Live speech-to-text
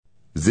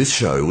This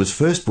show was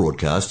first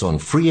broadcast on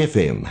Free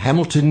FM,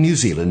 Hamilton, New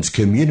Zealand's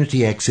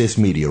community access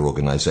media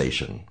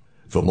organisation.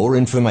 For more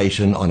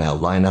information on our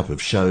lineup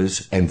of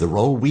shows and the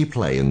role we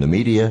play in the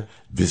media,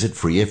 visit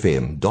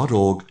freefm.org.nz.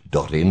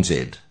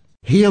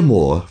 Hear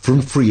more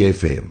from Free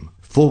FM.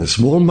 For a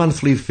small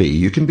monthly fee,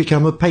 you can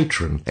become a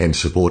patron and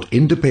support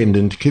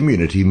independent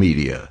community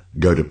media.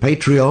 Go to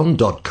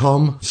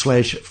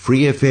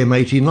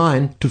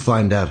patreon.com/freefm89 to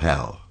find out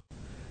how.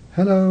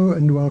 Hello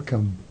and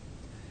welcome.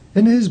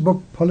 In his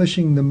book,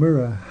 Polishing the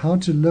Mirror, How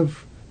to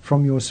Live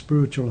from Your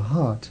Spiritual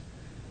Heart,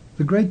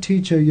 the great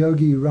teacher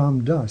Yogi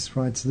Ram Dass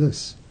writes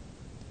this: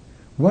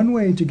 one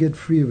way to get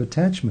free of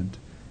attachment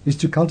is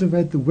to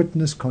cultivate the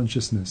witness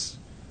consciousness,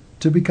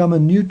 to become a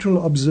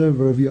neutral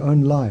observer of your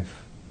own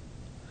life.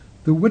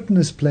 The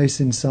witness place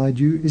inside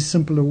you is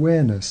simple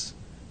awareness,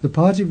 the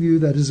part of you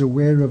that is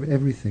aware of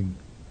everything,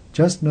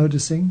 just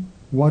noticing,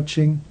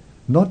 watching,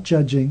 not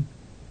judging,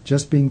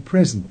 just being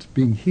present,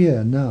 being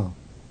here now.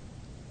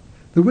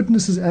 The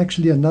witness is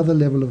actually another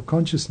level of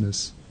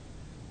consciousness.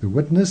 The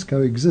witness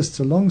coexists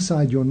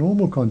alongside your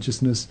normal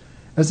consciousness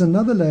as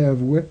another layer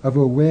of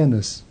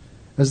awareness,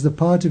 as the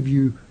part of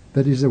you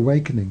that is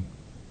awakening.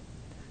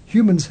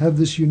 Humans have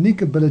this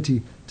unique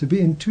ability to be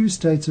in two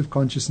states of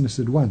consciousness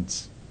at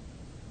once.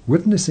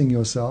 Witnessing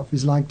yourself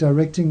is like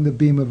directing the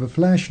beam of a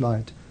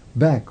flashlight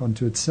back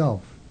onto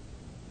itself.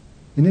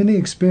 In any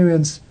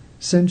experience,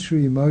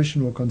 sensory,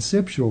 emotional, or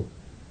conceptual,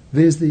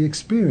 there's the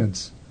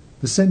experience,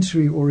 the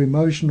sensory or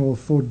emotional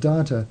thought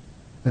data,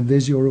 and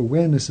there's your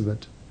awareness of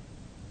it.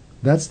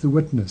 That's the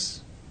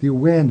witness, the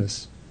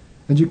awareness,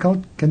 and you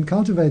can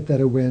cultivate that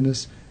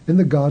awareness in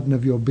the garden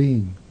of your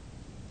being.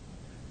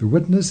 The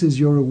witness is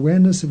your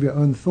awareness of your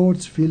own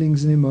thoughts,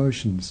 feelings, and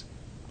emotions.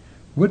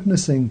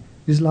 Witnessing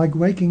is like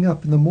waking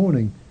up in the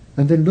morning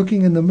and then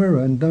looking in the mirror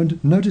and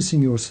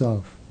noticing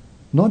yourself,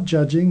 not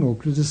judging or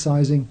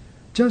criticizing,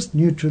 just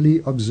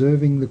neutrally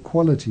observing the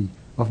quality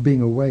of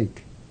being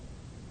awake.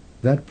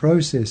 That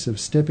process of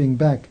stepping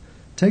back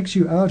takes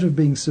you out of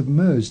being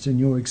submerged in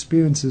your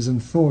experiences and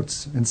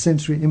thoughts and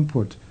sensory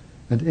input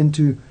and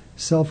into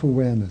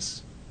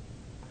self-awareness.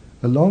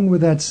 Along with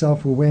that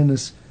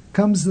self-awareness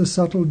comes the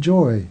subtle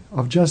joy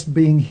of just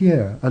being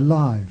here,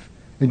 alive,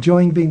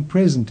 enjoying being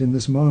present in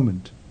this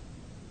moment.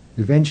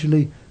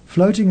 Eventually,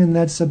 floating in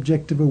that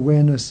subjective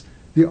awareness,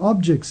 the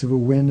objects of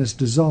awareness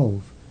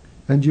dissolve,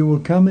 and you will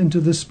come into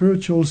the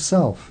spiritual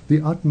self, the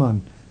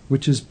Atman,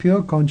 which is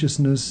pure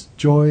consciousness,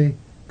 joy,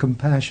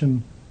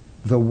 compassion,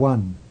 the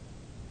One.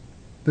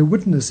 The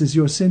witness is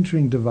your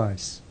centering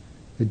device.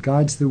 It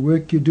guides the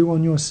work you do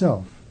on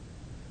yourself.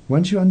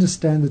 Once you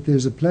understand that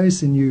there's a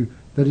place in you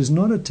that is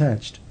not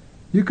attached,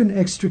 you can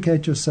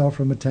extricate yourself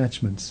from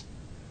attachments.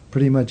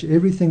 Pretty much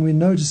everything we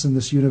notice in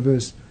this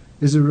universe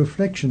is a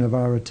reflection of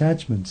our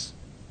attachments.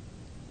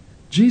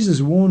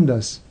 Jesus warned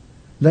us,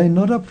 "Lay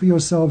not up for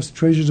yourselves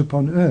treasures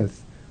upon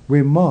earth,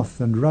 where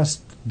moth and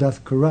rust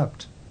doth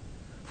corrupt.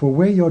 For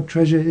where your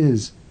treasure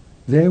is,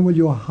 there will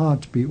your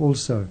heart be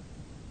also."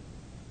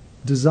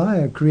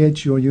 Desire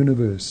creates your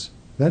universe.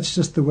 That's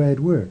just the way it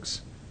works.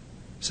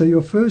 So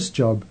your first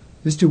job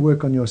is to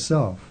work on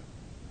yourself.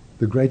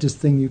 The greatest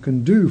thing you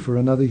can do for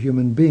another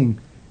human being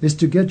is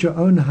to get your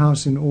own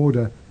house in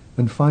order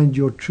and find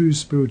your true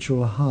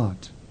spiritual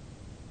heart.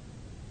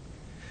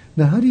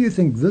 Now, how do you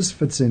think this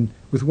fits in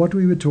with what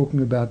we were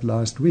talking about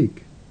last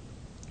week?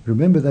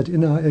 Remember that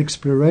in our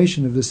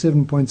exploration of the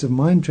 7 points of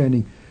mind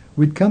training,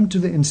 we'd come to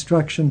the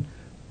instruction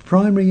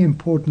primary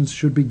importance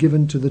should be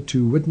given to the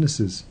two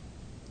witnesses.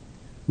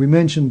 We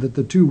mentioned that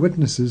the two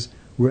witnesses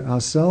were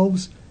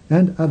ourselves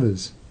and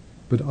others,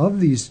 but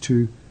of these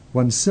two,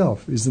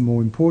 oneself is the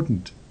more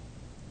important.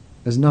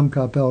 As Nam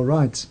Kapel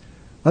writes,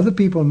 other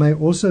people may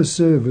also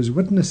serve as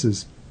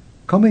witnesses,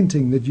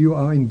 commenting that you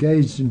are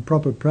engaged in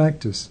proper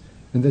practice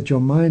and that your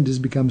mind has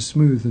become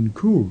smooth and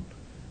cool,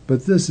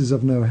 but this is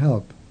of no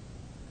help.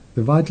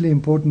 The vitally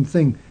important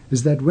thing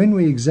is that when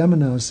we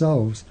examine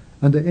ourselves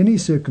under any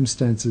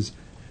circumstances,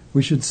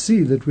 we should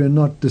see that we are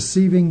not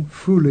deceiving,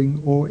 fooling,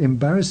 or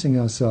embarrassing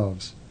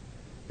ourselves.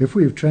 If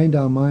we have trained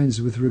our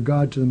minds with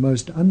regard to the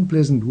most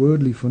unpleasant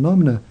worldly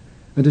phenomena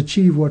and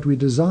achieve what we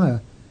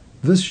desire,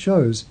 this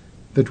shows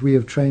that we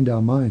have trained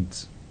our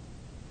minds.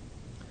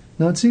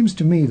 Now it seems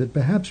to me that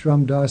perhaps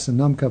Ram Dass and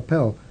Nam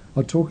Kapel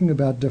are talking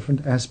about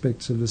different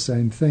aspects of the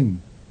same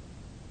thing.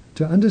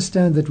 To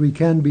understand that we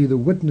can be the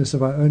witness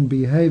of our own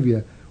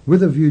behavior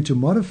with a view to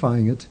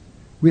modifying it,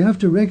 we have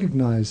to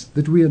recognize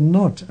that we are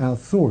not our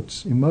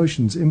thoughts,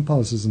 emotions,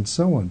 impulses, and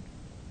so on.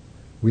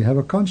 We have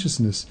a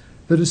consciousness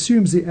that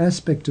assumes the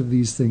aspect of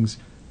these things,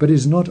 but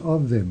is not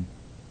of them.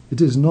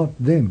 It is not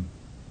them.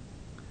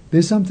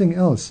 There's something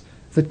else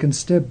that can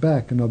step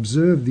back and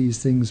observe these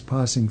things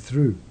passing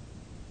through.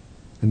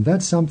 And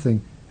that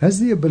something has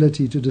the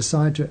ability to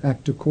decide to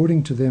act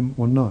according to them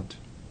or not.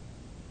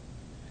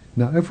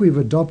 Now, if we've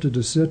adopted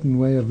a certain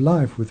way of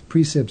life with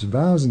precepts,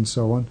 vows, and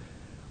so on,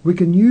 we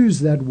can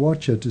use that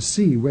watcher to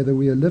see whether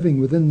we are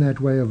living within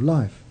that way of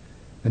life,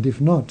 and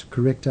if not,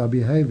 correct our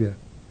behavior,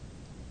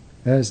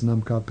 as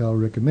Nam Kapel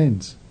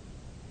recommends.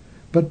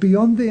 But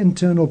beyond the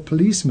internal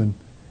policeman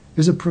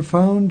is a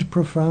profound,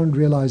 profound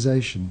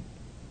realization.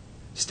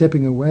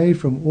 Stepping away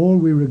from all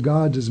we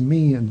regard as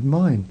me and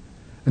mine,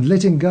 and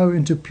letting go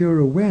into pure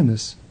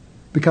awareness,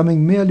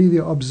 becoming merely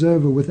the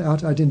observer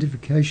without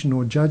identification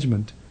or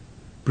judgment,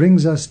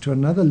 brings us to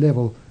another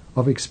level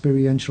of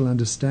experiential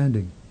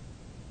understanding.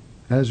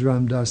 As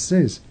Ram Dass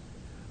says,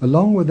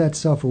 along with that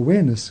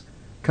self-awareness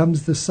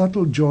comes the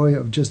subtle joy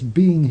of just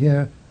being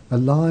here,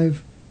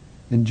 alive,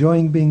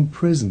 enjoying being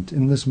present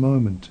in this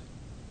moment.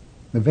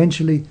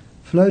 Eventually,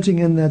 floating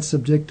in that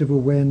subjective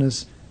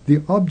awareness,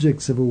 the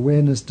objects of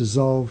awareness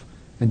dissolve,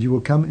 and you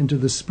will come into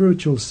the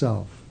spiritual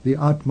self, the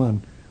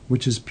Atman,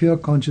 which is pure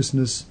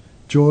consciousness,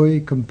 joy,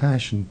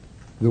 compassion,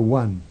 the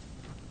One.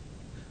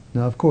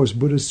 Now, of course,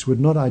 Buddhists would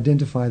not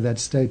identify that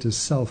state as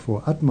self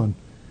or Atman,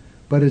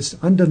 but it's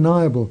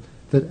undeniable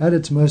that at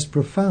its most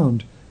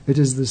profound, it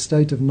is the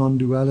state of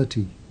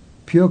non-duality,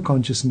 pure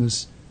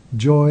consciousness,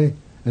 joy,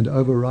 and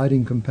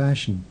overriding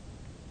compassion.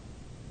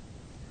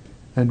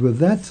 And with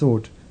that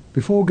thought,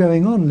 before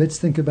going on, let's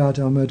think about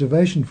our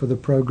motivation for the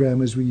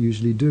program as we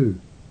usually do.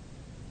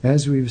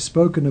 As we've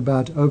spoken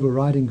about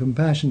overriding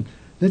compassion,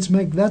 let's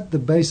make that the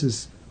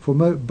basis for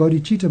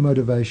bodhicitta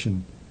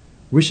motivation,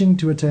 wishing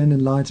to attain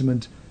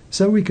enlightenment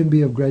so we can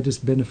be of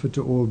greatest benefit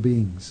to all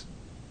beings.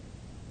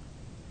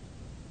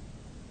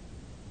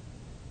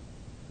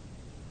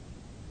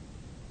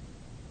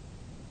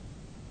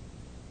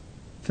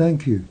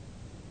 Thank you.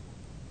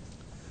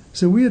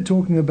 So we are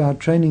talking about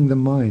training the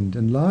mind,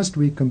 and last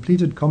week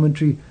completed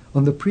commentary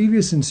on the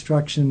previous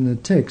instruction in the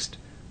text,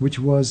 which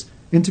was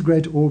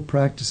integrate all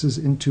practices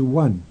into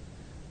one,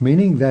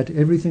 meaning that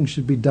everything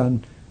should be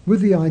done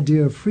with the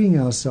idea of freeing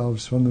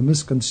ourselves from the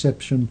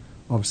misconception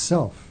of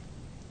self.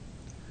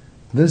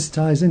 This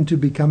ties into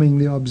becoming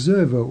the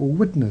observer or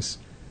witness,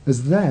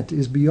 as that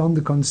is beyond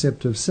the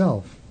concept of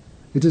self.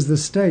 It is the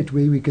state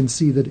where we can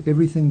see that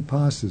everything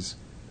passes,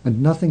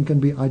 and nothing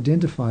can be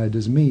identified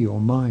as me or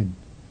mine.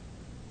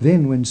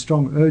 Then, when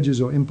strong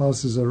urges or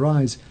impulses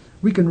arise,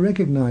 we can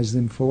recognize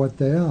them for what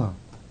they are,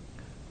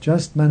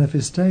 just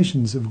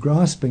manifestations of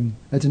grasping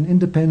at an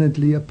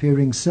independently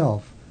appearing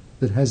self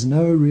that has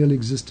no real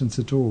existence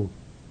at all.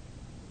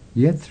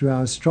 Yet, through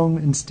our strong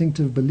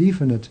instinctive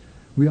belief in it,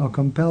 we are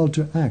compelled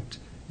to act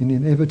in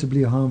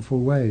inevitably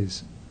harmful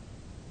ways.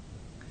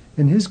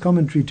 In his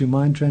commentary to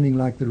Mind Training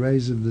Like the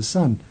Rays of the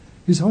Sun,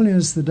 His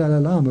Holiness the Dalai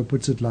Lama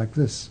puts it like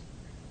this.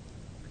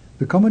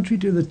 The commentary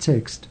to the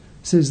text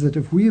says that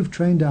if we have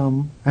trained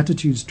our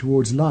attitudes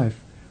towards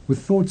life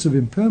with thoughts of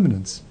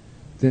impermanence,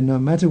 then no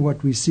matter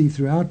what we see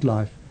throughout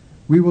life,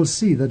 we will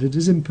see that it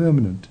is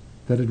impermanent,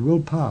 that it will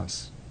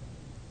pass.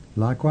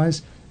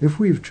 Likewise, if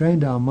we have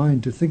trained our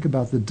mind to think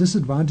about the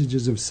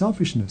disadvantages of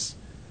selfishness,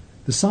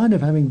 the sign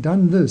of having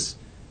done this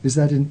is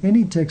that in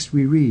any text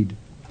we read,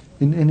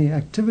 in any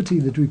activity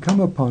that we come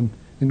upon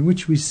in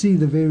which we see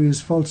the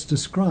various faults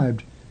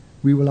described,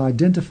 we will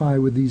identify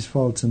with these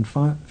faults and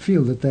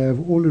feel that they have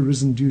all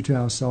arisen due to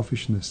our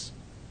selfishness.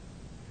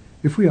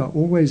 If we are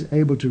always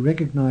able to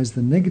recognize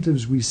the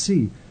negatives we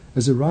see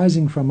as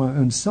arising from our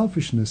own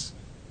selfishness,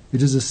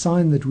 it is a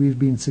sign that we've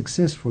been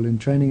successful in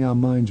training our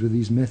minds with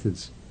these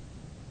methods.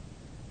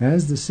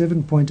 As the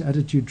 7-point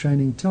attitude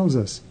training tells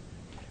us,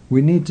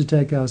 we need to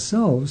take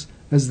ourselves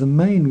as the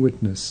main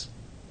witness.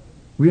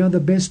 We are the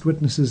best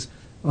witnesses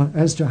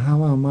as to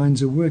how our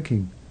minds are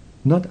working,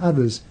 not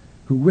others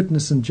who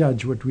witness and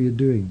judge what we are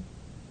doing.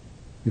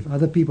 If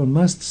other people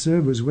must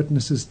serve as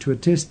witnesses to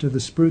attest to the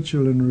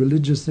spiritual and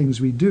religious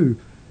things we do,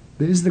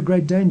 there is the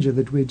great danger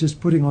that we're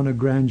just putting on a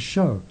grand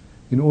show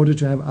in order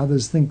to have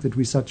others think that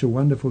we're such a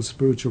wonderful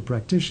spiritual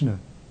practitioner.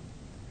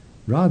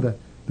 Rather,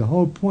 the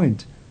whole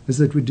point is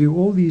that we do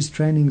all these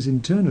trainings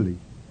internally.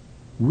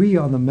 We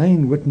are the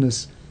main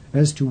witness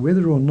as to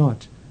whether or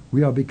not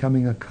we are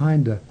becoming a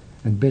kinder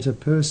and better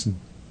person.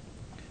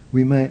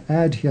 We may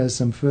add here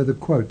some further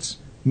quotes,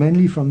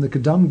 mainly from the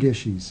Kadam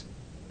Geshis.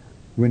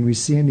 When we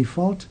see any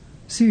fault,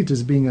 see it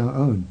as being our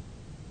own.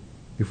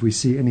 If we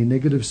see any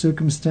negative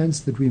circumstance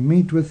that we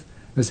meet with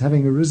as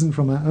having arisen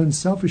from our own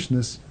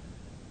selfishness,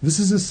 this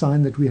is a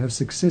sign that we have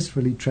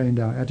successfully trained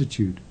our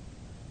attitude.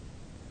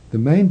 The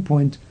main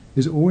point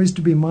is always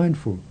to be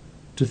mindful,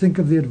 to think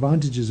of the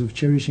advantages of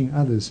cherishing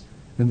others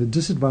and the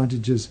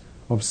disadvantages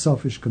of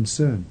selfish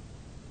concern.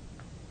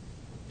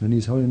 And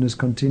His Holiness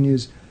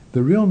continues,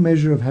 the real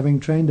measure of having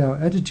trained our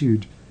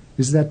attitude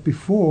is that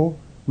before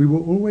we were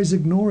always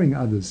ignoring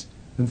others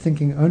and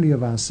thinking only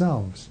of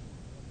ourselves.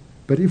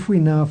 But if we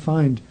now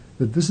find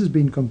that this has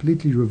been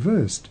completely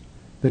reversed,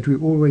 that we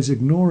always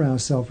ignore our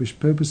selfish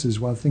purposes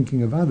while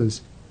thinking of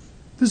others,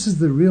 this is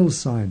the real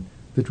sign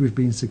that we've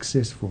been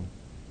successful.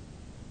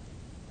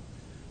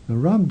 Now,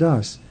 Ram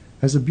Dass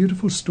has a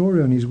beautiful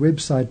story on his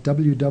website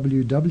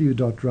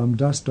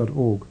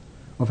www.ramdass.org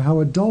of how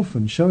a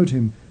dolphin showed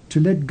him to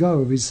let go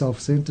of his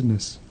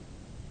self-centeredness.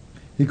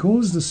 He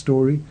calls the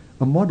story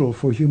a model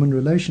for human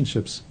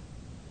relationships,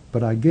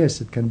 but I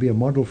guess it can be a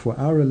model for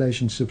our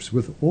relationships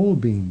with all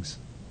beings.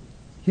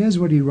 Here's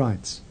what he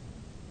writes.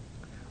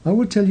 I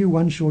will tell you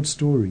one short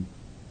story.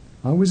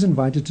 I was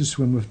invited to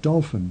swim with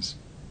dolphins.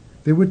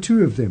 There were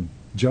 2 of them,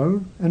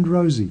 Joe and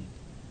Rosie,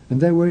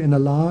 and they were in a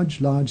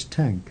large, large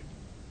tank.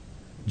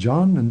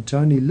 John and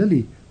Tony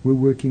Lilly were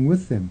working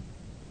with them.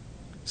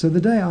 So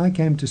the day I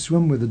came to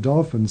swim with the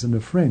dolphins and a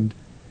friend,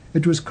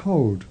 it was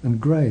cold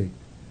and grey,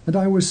 and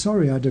I was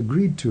sorry I'd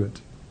agreed to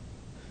it.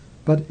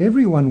 But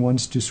everyone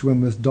wants to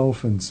swim with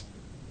dolphins,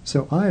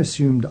 so I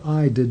assumed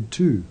I did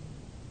too.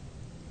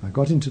 I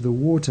got into the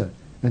water,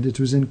 and it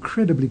was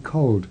incredibly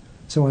cold,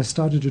 so I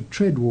started to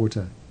tread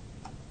water.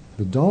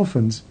 The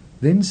dolphins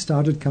then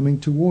started coming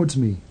towards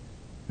me,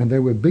 and they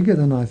were bigger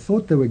than I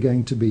thought they were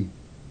going to be,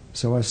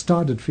 so I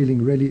started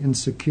feeling really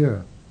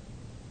insecure.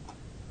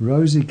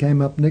 Rosie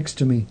came up next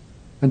to me,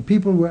 and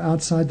people were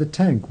outside the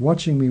tank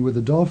watching me with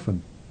the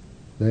dolphin.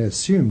 They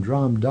assumed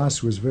Ram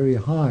Dass was very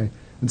high,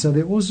 and so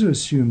they also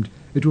assumed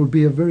it would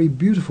be a very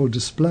beautiful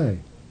display.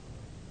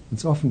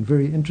 It's often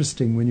very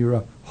interesting when you're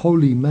a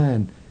holy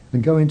man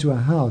and go into a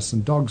house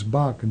and dogs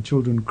bark and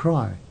children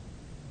cry.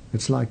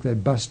 It's like they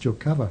bust your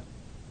cover.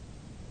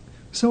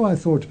 So I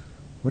thought,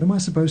 what am I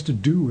supposed to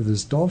do with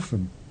this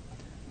dolphin?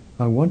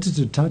 I wanted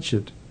to touch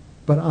it,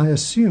 but I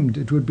assumed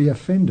it would be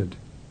offended.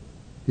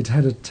 It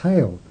had a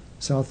tail,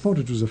 so I thought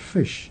it was a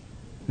fish,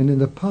 and in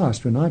the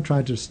past when I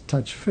tried to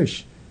touch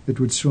fish, it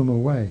would swim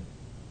away.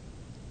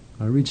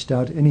 I reached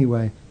out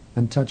anyway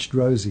and touched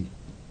Rosie.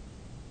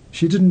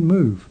 She didn't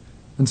move,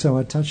 and so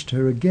I touched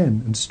her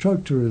again and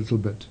stroked her a little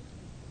bit.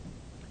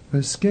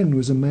 Her skin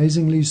was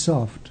amazingly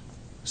soft,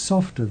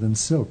 softer than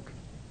silk.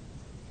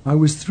 I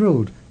was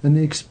thrilled, and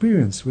the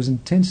experience was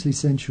intensely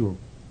sensual.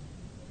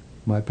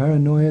 My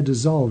paranoia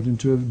dissolved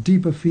into a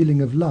deeper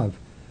feeling of love,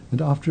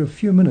 and after a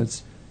few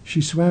minutes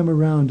she swam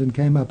around and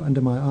came up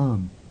under my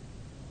arm.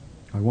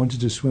 I wanted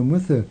to swim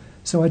with her,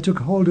 so I took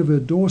hold of her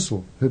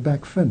dorsal, her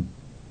back fin.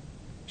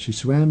 She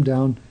swam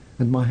down,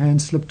 and my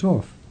hand slipped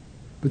off,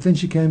 but then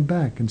she came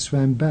back and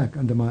swam back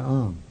under my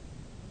arm.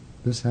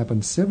 This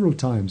happened several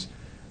times,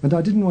 and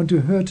I didn't want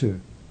to hurt her,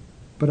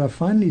 but I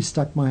finally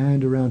stuck my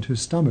hand around her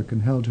stomach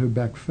and held her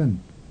back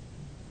fin.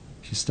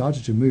 She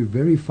started to move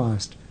very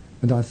fast,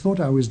 and I thought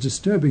I was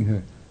disturbing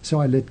her, so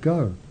I let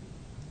go.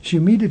 She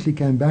immediately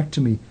came back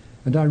to me,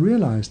 and I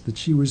realized that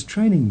she was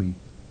training me.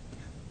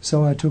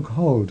 So I took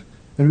hold,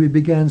 and we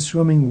began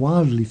swimming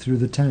wildly through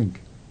the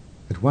tank.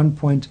 At one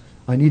point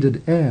I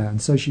needed air,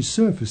 and so she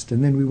surfaced,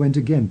 and then we went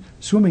again,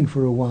 swimming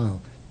for a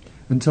while,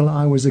 until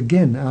I was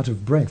again out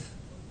of breath.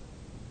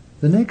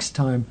 The next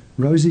time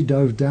Rosie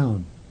dove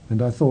down,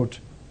 and I thought,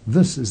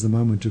 this is the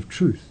moment of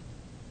truth.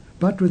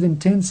 But within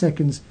 10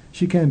 seconds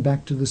she came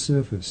back to the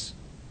surface.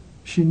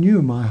 She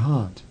knew my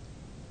heart.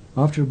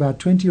 After about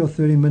 20 or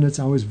 30 minutes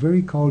I was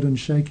very cold and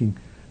shaking,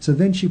 so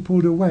then she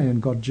pulled away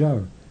and got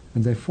Joe,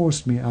 and they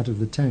forced me out of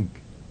the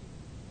tank.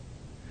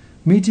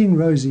 Meeting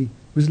Rosie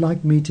was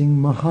like meeting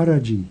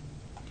Maharaji.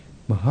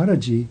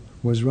 Maharaji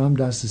was Ram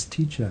Dass's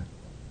teacher.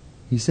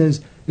 He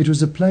says, it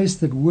was a place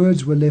that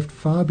words were left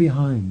far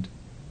behind.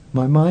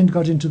 My mind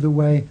got into the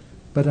way,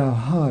 but our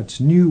hearts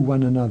knew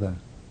one another.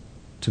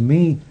 To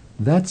me,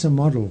 that's a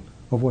model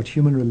of what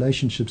human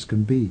relationships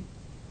can be.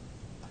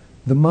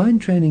 The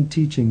mind training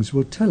teachings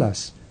will tell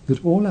us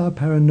that all our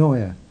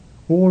paranoia,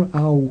 all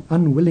our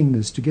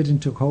unwillingness to get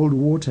into cold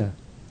water,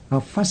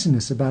 our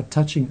fussiness about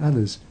touching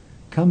others,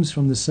 comes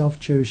from the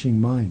self-cherishing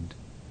mind.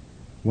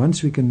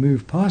 Once we can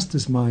move past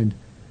this mind,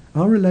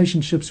 our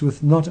relationships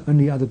with not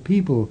only other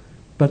people,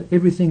 but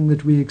everything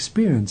that we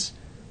experience,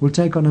 will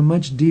take on a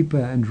much deeper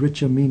and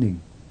richer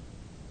meaning.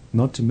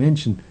 Not to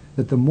mention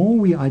that the more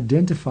we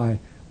identify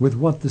with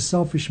what the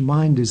selfish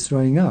mind is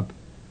throwing up,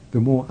 the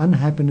more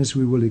unhappiness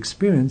we will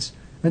experience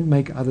and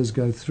make others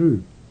go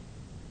through.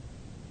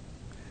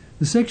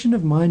 The section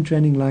of mind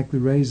training like the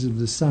rays of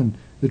the sun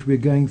that we're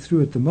going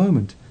through at the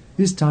moment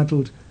is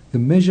titled The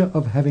Measure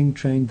of Having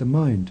Trained the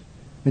Mind,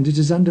 and it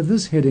is under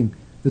this heading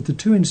that the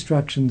 2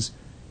 instructions,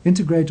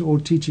 integrate all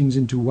teachings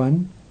into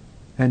one,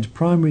 and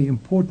primary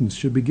importance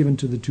should be given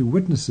to the 2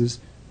 witnesses,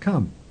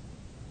 come.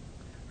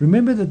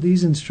 Remember that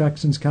these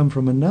instructions come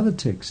from another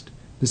text,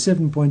 the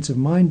 7 Points of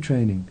Mind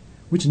Training,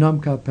 which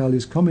Nam Karpal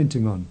is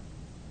commenting on.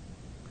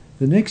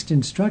 The next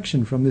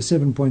instruction from the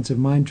 7 Points of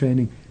Mind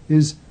Training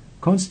is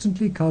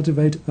constantly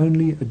cultivate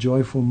only a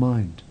joyful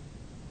mind.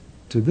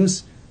 To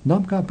this,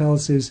 Nam Karpal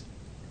says,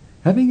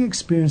 having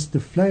experienced the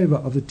flavor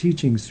of the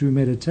teachings through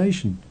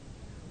meditation,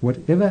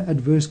 whatever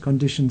adverse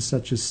conditions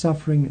such as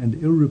suffering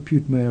and ill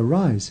repute may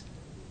arise,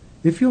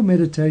 if your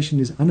meditation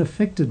is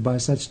unaffected by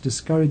such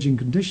discouraging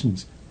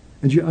conditions,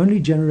 and you only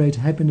generate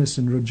happiness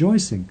and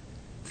rejoicing,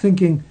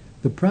 thinking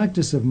the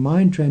practice of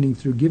mind training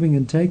through giving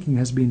and taking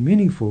has been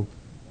meaningful,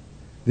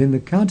 then the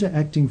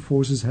counteracting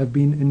forces have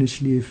been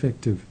initially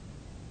effective.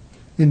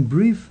 In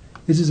brief,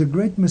 it is a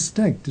great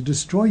mistake to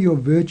destroy your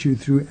virtue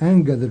through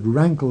anger that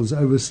rankles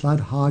over slight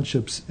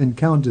hardships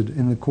encountered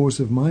in the course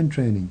of mind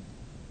training.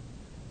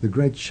 The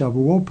great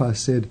Shavuopa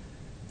said,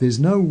 there's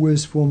no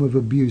worse form of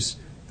abuse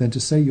than to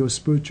say your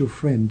spiritual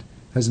friend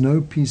has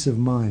no peace of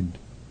mind.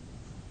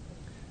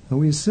 Now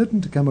we are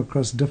certain to come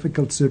across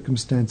difficult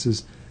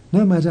circumstances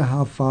no matter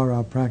how far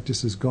our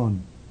practice has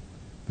gone.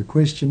 The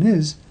question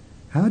is,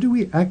 how do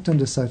we act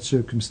under such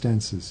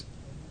circumstances?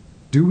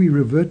 Do we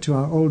revert to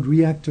our old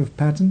reactive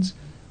patterns,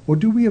 or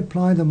do we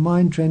apply the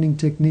mind training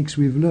techniques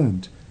we've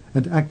learned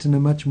and act in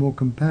a much more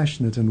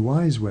compassionate and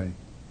wise way?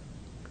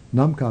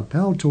 Namkha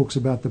Pel talks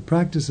about the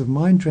practice of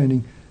mind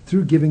training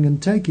through giving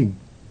and taking,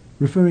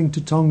 referring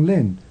to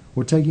Tonglen,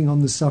 or taking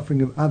on the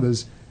suffering of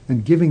others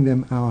and giving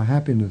them our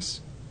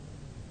happiness.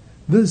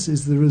 This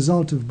is the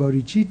result of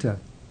bodhicitta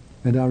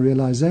and our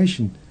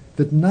realization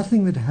that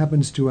nothing that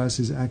happens to us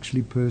is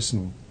actually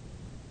personal.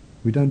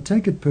 We don't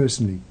take it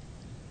personally.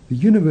 The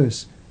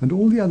universe and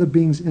all the other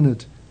beings in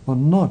it are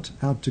not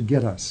out to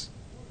get us.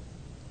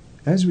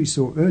 As we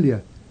saw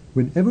earlier,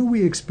 whenever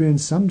we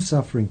experience some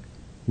suffering,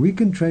 we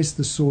can trace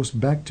the source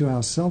back to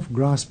our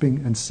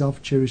self-grasping and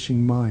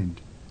self-cherishing mind.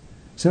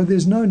 So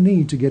there's no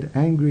need to get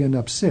angry and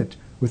upset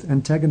with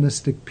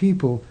antagonistic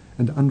people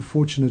and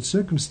unfortunate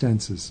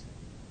circumstances.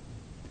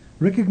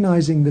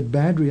 Recognizing that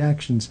bad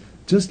reactions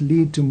just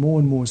lead to more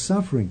and more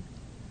suffering,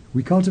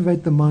 we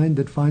cultivate the mind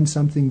that finds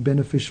something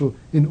beneficial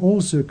in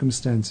all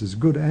circumstances,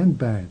 good and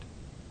bad.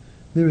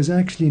 There is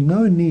actually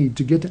no need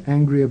to get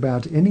angry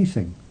about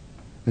anything,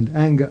 and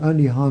anger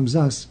only harms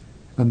us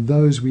and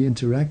those we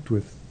interact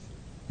with.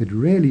 It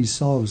rarely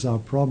solves our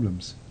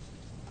problems.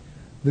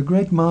 The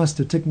great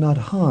master Thich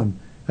Nhat Hanh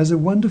has a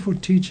wonderful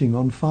teaching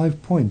on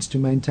 5 points to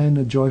maintain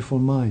a joyful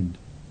mind.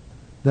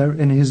 They're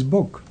in his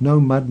book, No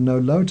Mud, No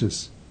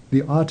Lotus,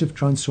 The Art of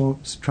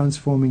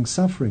Transforming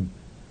Suffering,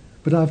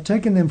 but I've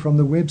taken them from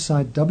the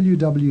website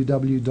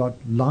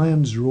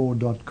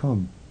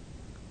www.lionsroar.com.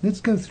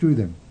 Let's go through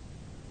them.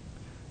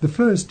 The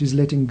first is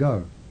letting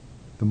go.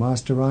 The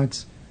master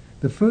writes,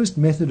 the first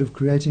method of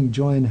creating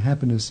joy and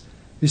happiness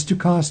is to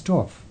cast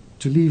off,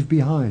 to leave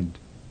behind.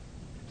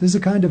 There's a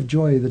kind of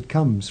joy that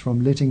comes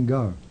from letting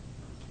go.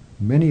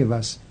 Many of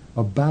us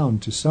are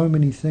bound to so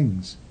many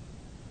things.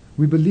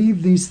 We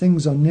believe these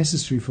things are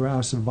necessary for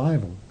our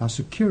survival, our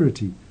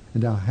security,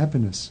 and our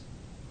happiness.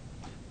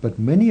 But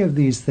many of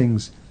these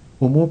things,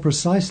 or more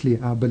precisely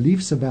our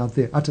beliefs about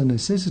their utter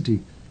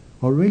necessity,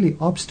 are really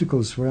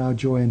obstacles for our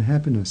joy and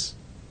happiness.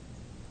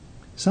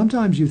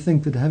 Sometimes you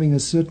think that having a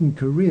certain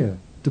career,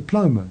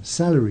 diploma,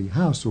 salary,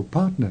 house, or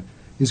partner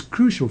is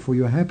crucial for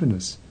your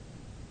happiness.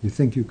 You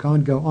think you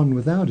can't go on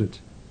without it.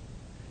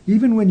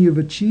 Even when you've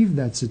achieved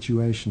that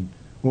situation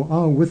or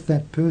are with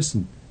that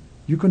person,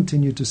 you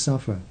continue to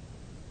suffer.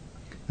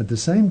 At the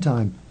same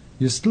time,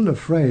 you're still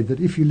afraid that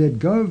if you let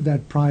go of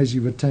that prize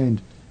you've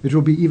attained, it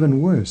will be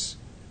even worse.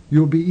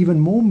 You'll be even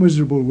more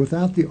miserable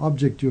without the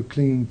object you're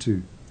clinging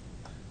to.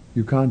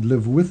 You can't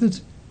live with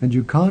it, and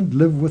you can't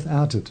live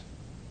without it.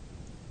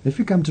 If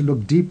you come to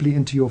look deeply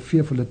into your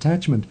fearful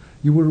attachment,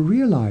 you will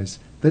realize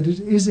that it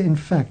is in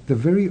fact the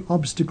very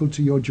obstacle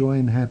to your joy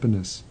and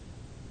happiness.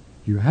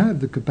 You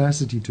have the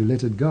capacity to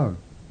let it go.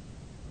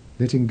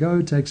 Letting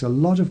go takes a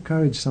lot of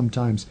courage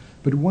sometimes,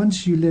 but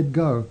once you let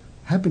go,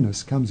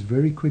 happiness comes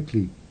very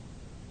quickly.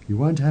 You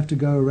won't have to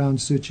go around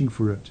searching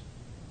for it.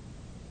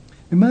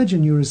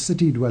 Imagine you're a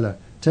city dweller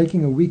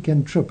taking a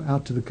weekend trip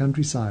out to the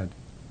countryside.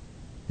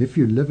 If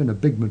you live in a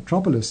big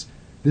metropolis,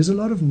 there's a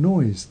lot of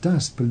noise,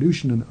 dust,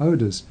 pollution, and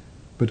odors,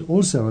 but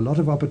also a lot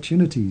of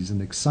opportunities and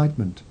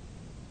excitement.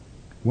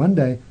 One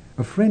day,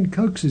 a friend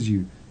coaxes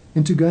you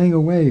into going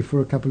away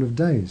for a couple of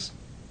days.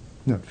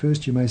 Now, at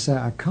first you may say,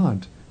 I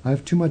can't. I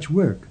have too much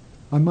work.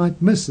 I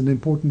might miss an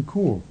important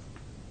call.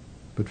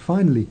 But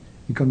finally,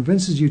 he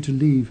convinces you to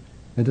leave,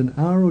 and an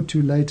hour or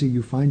two later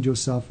you find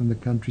yourself in the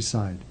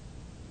countryside.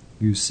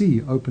 You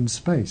see open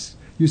space.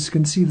 You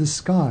can see the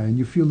sky, and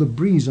you feel the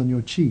breeze on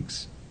your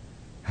cheeks.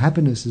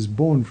 Happiness is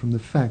born from the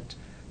fact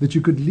that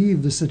you could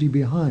leave the city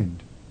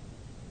behind.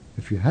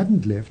 If you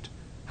hadn't left,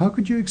 how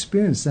could you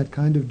experience that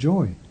kind of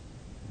joy?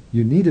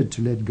 You needed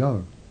to let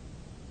go.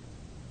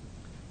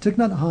 Thich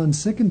Nhat Hanh's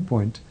second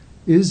point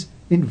is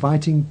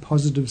inviting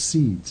positive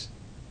seeds.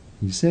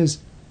 He says,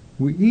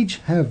 we each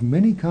have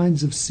many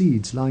kinds of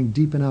seeds lying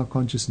deep in our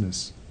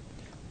consciousness.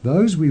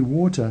 Those we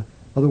water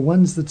are the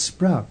ones that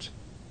sprout,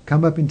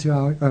 come up into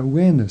our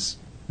awareness,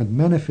 and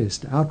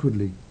manifest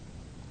outwardly.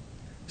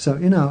 So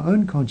in our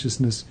own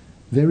consciousness,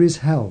 there is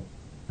hell,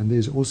 and there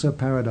is also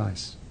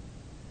paradise.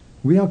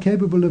 We are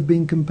capable of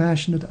being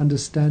compassionate,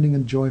 understanding,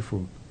 and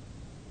joyful.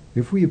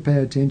 If we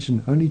pay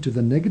attention only to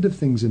the negative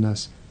things in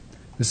us,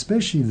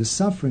 especially the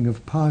suffering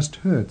of past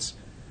hurts,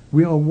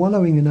 we are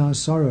wallowing in our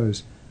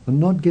sorrows and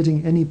not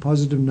getting any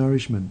positive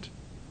nourishment.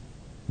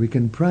 We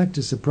can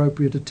practice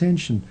appropriate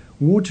attention,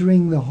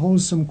 watering the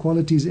wholesome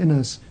qualities in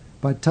us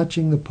by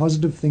touching the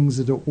positive things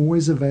that are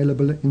always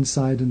available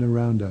inside and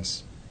around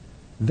us.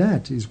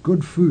 That is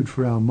good food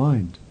for our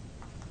mind.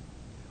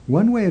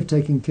 One way of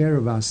taking care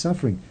of our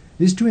suffering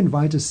is to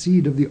invite a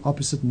seed of the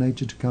opposite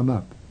nature to come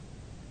up.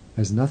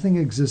 As nothing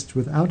exists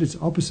without its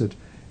opposite,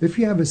 if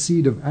you have a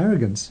seed of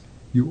arrogance,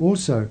 you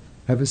also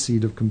have a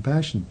seed of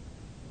compassion.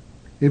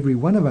 Every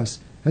one of us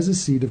has a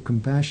seed of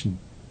compassion.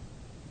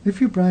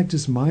 If you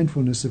practice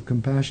mindfulness of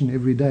compassion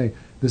every day,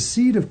 the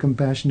seed of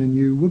compassion in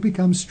you will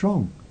become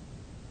strong.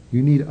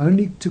 You need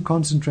only to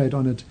concentrate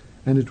on it,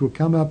 and it will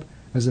come up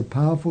as a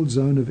powerful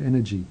zone of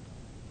energy.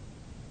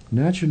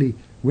 Naturally,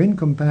 when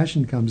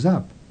compassion comes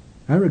up,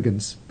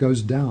 arrogance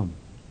goes down.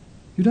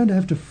 You don't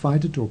have to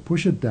fight it or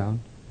push it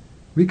down.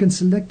 We can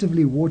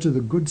selectively water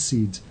the good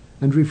seeds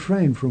and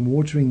refrain from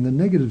watering the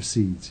negative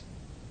seeds.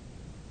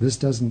 This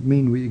doesn't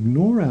mean we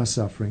ignore our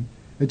suffering.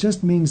 It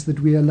just means that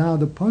we allow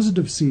the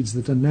positive seeds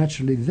that are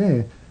naturally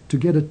there to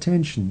get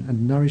attention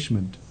and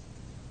nourishment.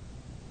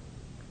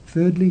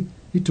 Thirdly,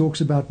 he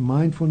talks about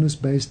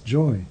mindfulness-based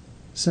joy,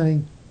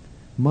 saying,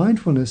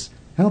 mindfulness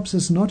helps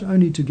us not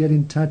only to get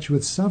in touch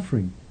with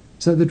suffering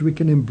so that we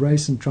can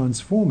embrace and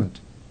transform it,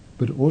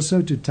 but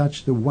also to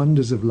touch the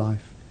wonders of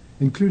life,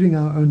 including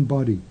our own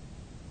body.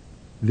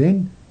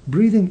 Then,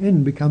 breathing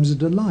in becomes a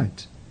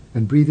delight,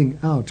 and breathing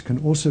out can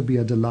also be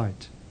a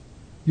delight.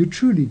 You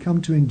truly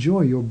come to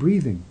enjoy your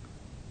breathing.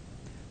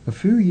 A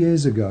few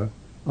years ago,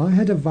 I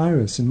had a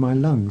virus in my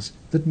lungs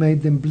that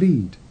made them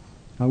bleed.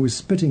 I was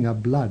spitting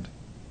up blood.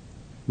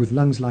 With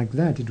lungs like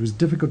that, it was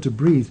difficult to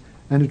breathe,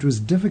 and it was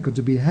difficult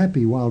to be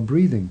happy while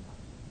breathing.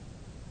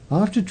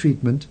 After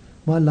treatment,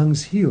 my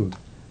lungs healed,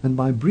 and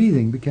my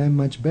breathing became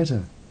much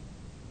better.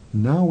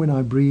 Now when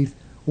I breathe,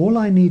 all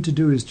I need to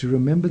do is to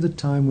remember the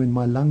time when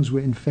my lungs were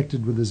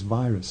infected with this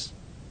virus.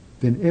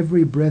 Then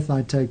every breath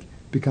I take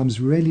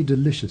becomes really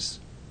delicious,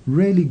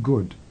 really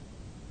good.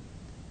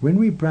 When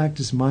we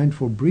practice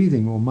mindful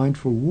breathing or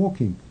mindful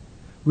walking,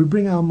 we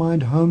bring our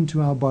mind home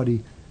to our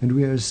body and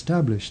we are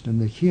established in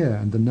the here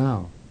and the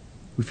now.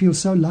 We feel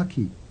so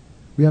lucky.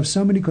 We have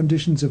so many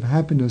conditions of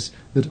happiness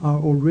that are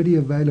already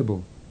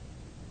available.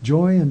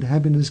 Joy and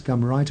happiness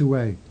come right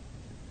away.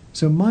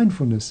 So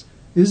mindfulness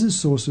is a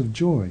source of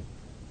joy.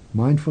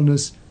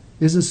 Mindfulness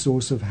is a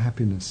source of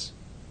happiness.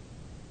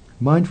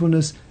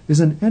 Mindfulness is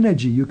an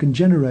energy you can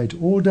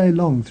generate all day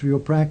long through your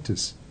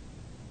practice.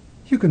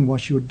 You can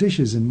wash your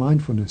dishes in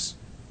mindfulness.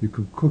 You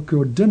can cook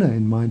your dinner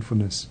in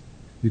mindfulness.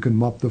 You can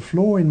mop the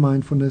floor in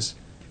mindfulness.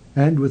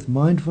 And with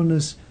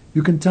mindfulness,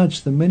 you can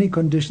touch the many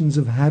conditions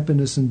of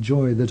happiness and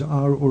joy that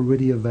are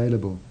already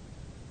available.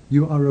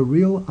 You are a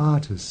real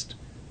artist.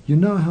 You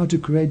know how to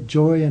create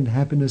joy and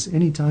happiness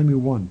any time you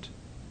want.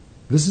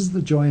 This is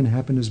the joy and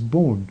happiness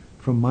born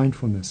from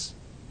mindfulness.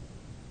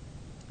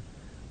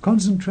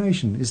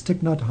 Concentration is Thich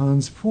Nhat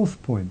Hanh's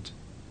fourth point.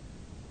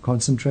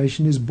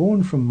 Concentration is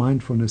born from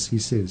mindfulness, he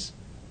says.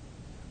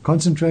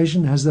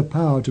 Concentration has the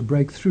power to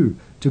break through,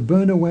 to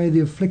burn away the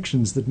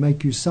afflictions that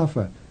make you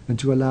suffer, and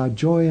to allow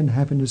joy and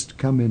happiness to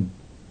come in.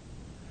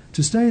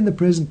 To stay in the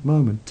present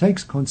moment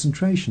takes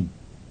concentration.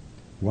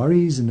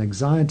 Worries and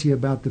anxiety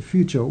about the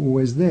future are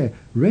always there,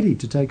 ready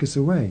to take us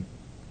away.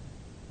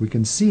 We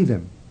can see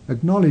them,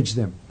 acknowledge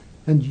them,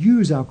 and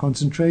use our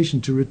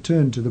concentration to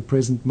return to the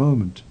present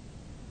moment.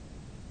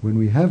 When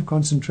we have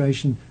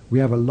concentration, we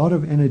have a lot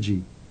of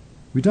energy.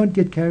 We don't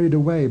get carried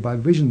away by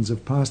visions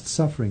of past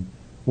suffering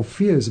or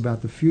fears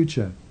about the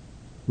future.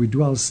 We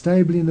dwell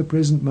stably in the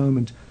present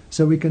moment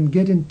so we can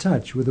get in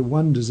touch with the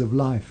wonders of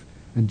life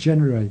and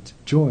generate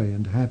joy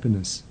and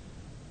happiness.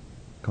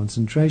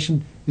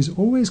 Concentration is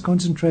always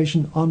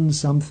concentration on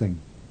something.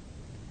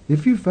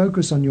 If you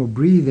focus on your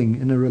breathing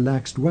in a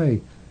relaxed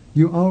way,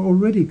 you are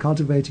already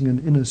cultivating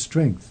an inner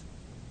strength.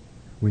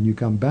 When you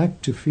come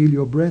back to feel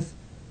your breath,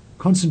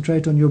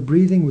 concentrate on your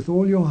breathing with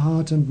all your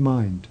heart and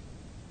mind.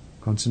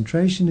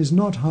 Concentration is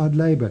not hard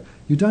labor.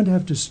 You don't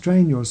have to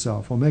strain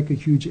yourself or make a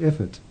huge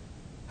effort.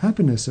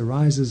 Happiness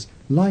arises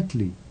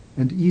lightly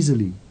and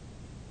easily.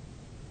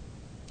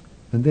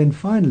 And then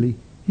finally,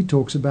 he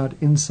talks about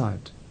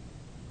insight.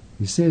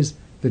 He says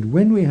that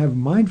when we have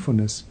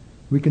mindfulness,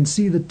 we can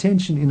see the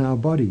tension in our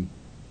body,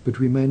 but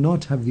we may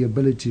not have the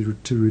ability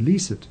to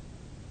release it.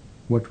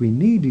 What we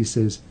need, he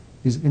says,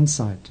 is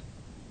insight.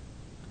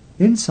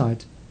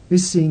 Insight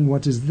is seeing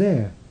what is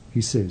there,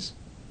 he says.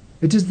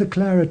 It is the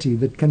clarity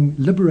that can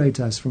liberate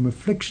us from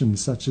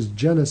afflictions such as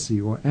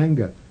jealousy or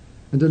anger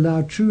and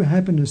allow true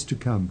happiness to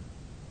come.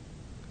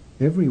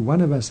 Every one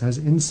of us has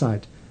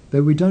insight,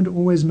 though we don't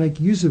always make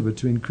use of it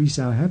to increase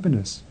our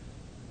happiness.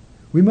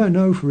 We may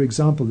know, for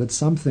example, that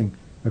something,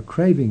 a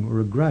craving or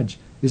a grudge,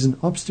 is an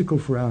obstacle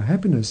for our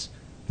happiness,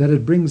 that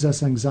it brings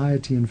us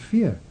anxiety and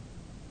fear.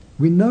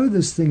 We know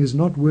this thing is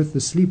not worth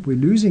the sleep we're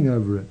losing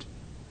over it,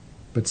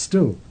 but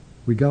still,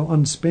 we go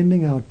on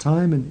spending our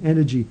time and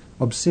energy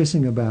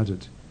obsessing about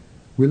it.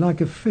 We're like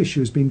a fish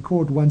who's been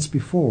caught once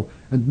before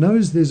and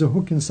knows there's a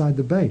hook inside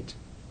the bait.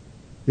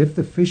 If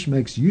the fish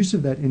makes use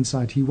of that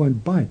insight, he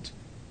won't bite,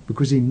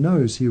 because he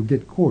knows he'll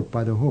get caught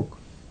by the hook.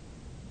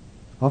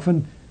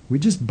 Often, we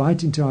just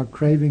bite into our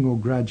craving or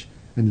grudge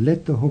and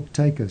let the hook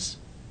take us.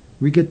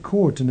 We get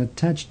caught and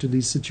attached to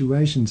these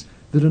situations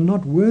that are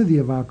not worthy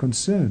of our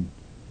concern.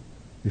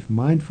 If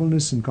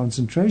mindfulness and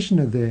concentration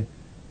are there,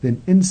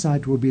 then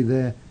insight will be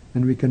there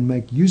and we can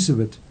make use of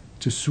it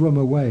to swim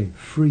away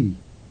free.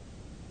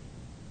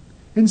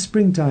 In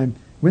springtime,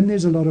 when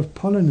there's a lot of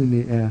pollen in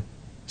the air,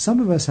 some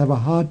of us have a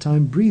hard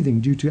time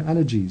breathing due to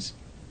allergies.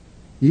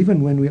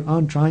 Even when we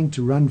aren't trying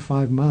to run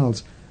 5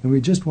 miles and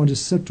we just want to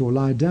sit or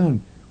lie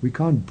down, we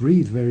can't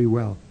breathe very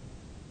well.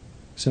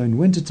 So in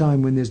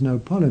wintertime, when there's no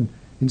pollen,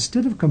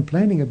 instead of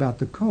complaining about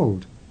the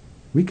cold,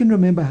 we can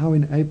remember how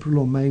in April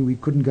or May we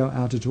couldn't go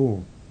out at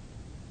all.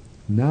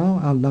 Now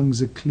our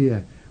lungs are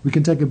clear. We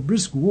can take a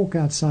brisk walk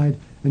outside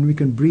and we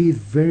can breathe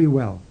very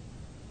well.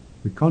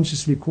 We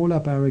consciously call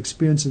up our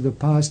experience of the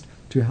past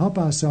to help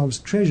ourselves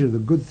treasure the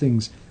good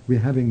things we're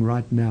having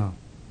right now.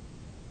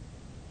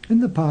 In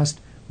the past,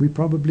 we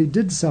probably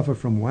did suffer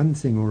from one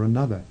thing or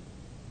another.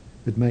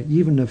 It may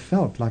even have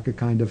felt like a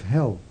kind of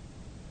hell.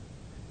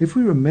 If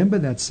we remember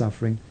that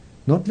suffering,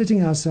 not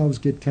letting ourselves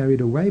get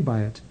carried away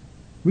by it,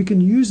 we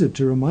can use it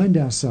to remind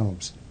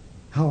ourselves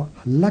how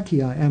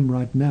lucky I am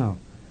right now.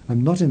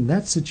 I'm not in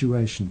that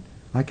situation.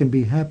 I can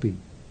be happy.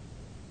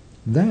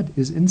 That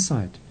is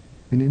insight,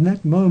 and in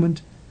that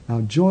moment,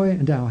 our joy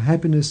and our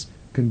happiness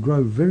can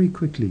grow very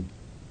quickly.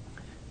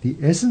 The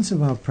essence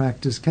of our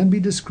practice can be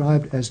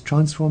described as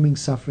transforming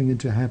suffering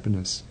into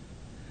happiness.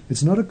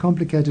 It's not a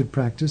complicated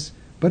practice,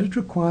 but it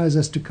requires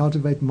us to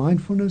cultivate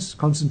mindfulness,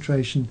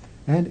 concentration,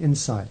 and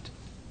insight.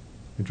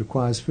 It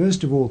requires,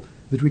 first of all,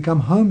 that we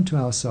come home to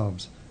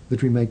ourselves,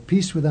 that we make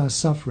peace with our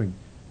suffering,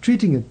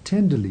 treating it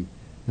tenderly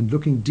and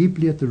looking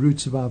deeply at the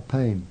roots of our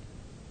pain.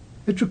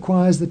 It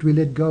requires that we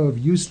let go of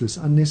useless,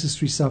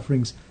 unnecessary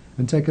sufferings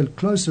and take a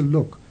closer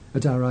look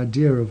at our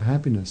idea of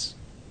happiness.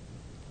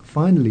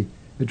 Finally,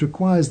 it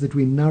requires that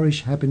we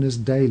nourish happiness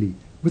daily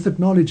with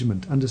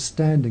acknowledgement,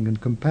 understanding,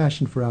 and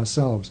compassion for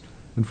ourselves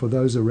and for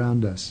those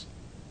around us.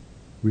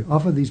 We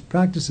offer these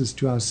practices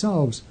to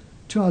ourselves,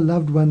 to our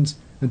loved ones,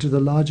 and to the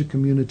larger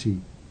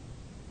community.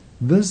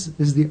 This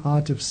is the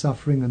art of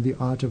suffering and the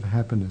art of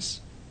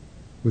happiness.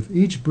 With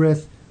each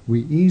breath,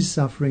 we ease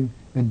suffering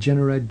and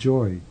generate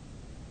joy.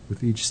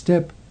 With each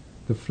step,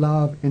 the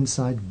flower of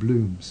insight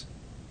blooms.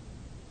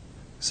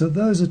 So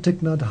those are Thich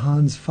Nhat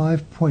Hanh's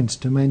 5 points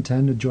to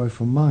maintain a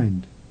joyful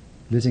mind: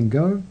 letting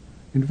go,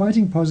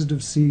 inviting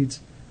positive seeds,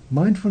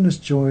 mindfulness,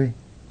 joy,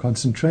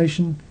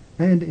 concentration,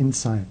 and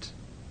insight.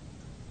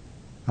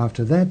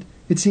 After that,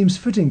 it seems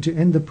fitting to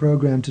end the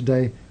program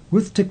today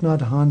with Thich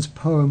Nhat Hanh's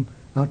poem,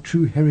 Our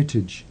True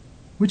Heritage,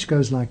 which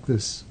goes like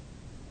this.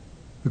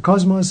 The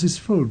cosmos is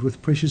filled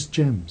with precious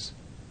gems.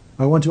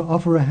 I want to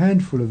offer a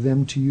handful of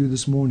them to you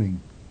this morning.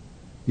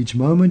 Each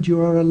moment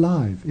you are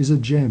alive is a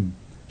gem,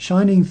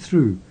 shining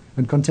through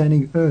and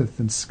containing earth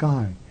and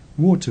sky,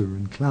 water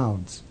and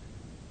clouds.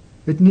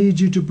 It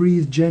needs you to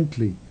breathe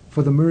gently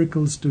for the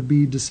miracles to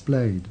be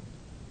displayed.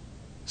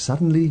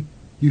 Suddenly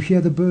you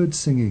hear the birds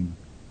singing,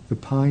 the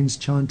pines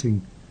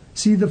chanting,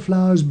 see the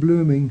flowers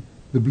blooming,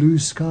 the blue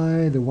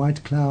sky, the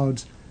white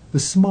clouds, the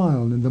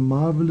smile and the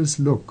marvelous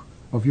look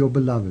of your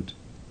beloved.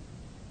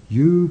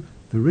 You,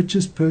 the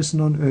richest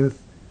person on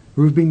earth,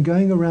 who have been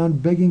going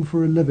around begging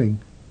for a living,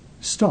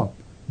 stop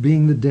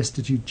being the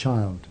destitute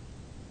child.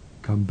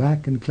 Come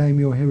back and claim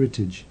your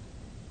heritage.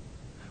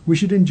 We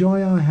should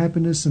enjoy our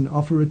happiness and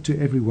offer it to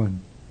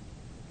everyone.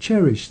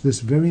 Cherish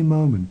this very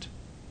moment.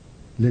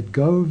 Let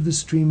go of the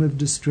stream of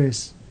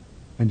distress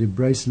and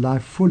embrace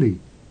life fully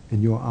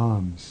in your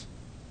arms.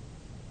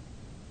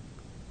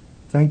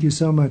 Thank you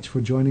so much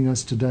for joining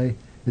us today,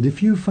 and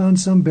if you found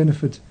some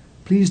benefit,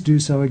 please do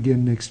so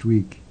again next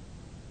week.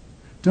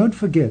 Don't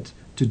forget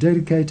to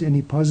dedicate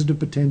any positive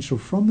potential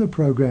from the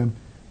program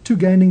to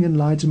gaining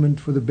enlightenment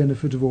for the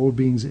benefit of all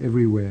beings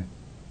everywhere.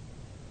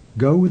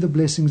 Go with the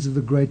blessings of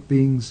the great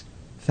beings.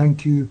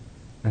 Thank you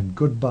and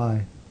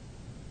goodbye.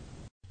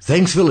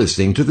 Thanks for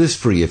listening to this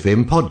Free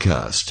FM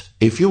podcast.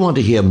 If you want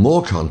to hear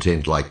more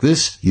content like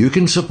this, you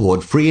can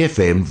support Free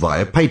FM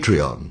via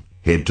Patreon.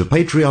 Head to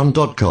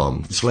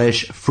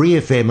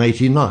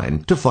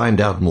patreon.com/freefm89 to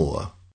find out more.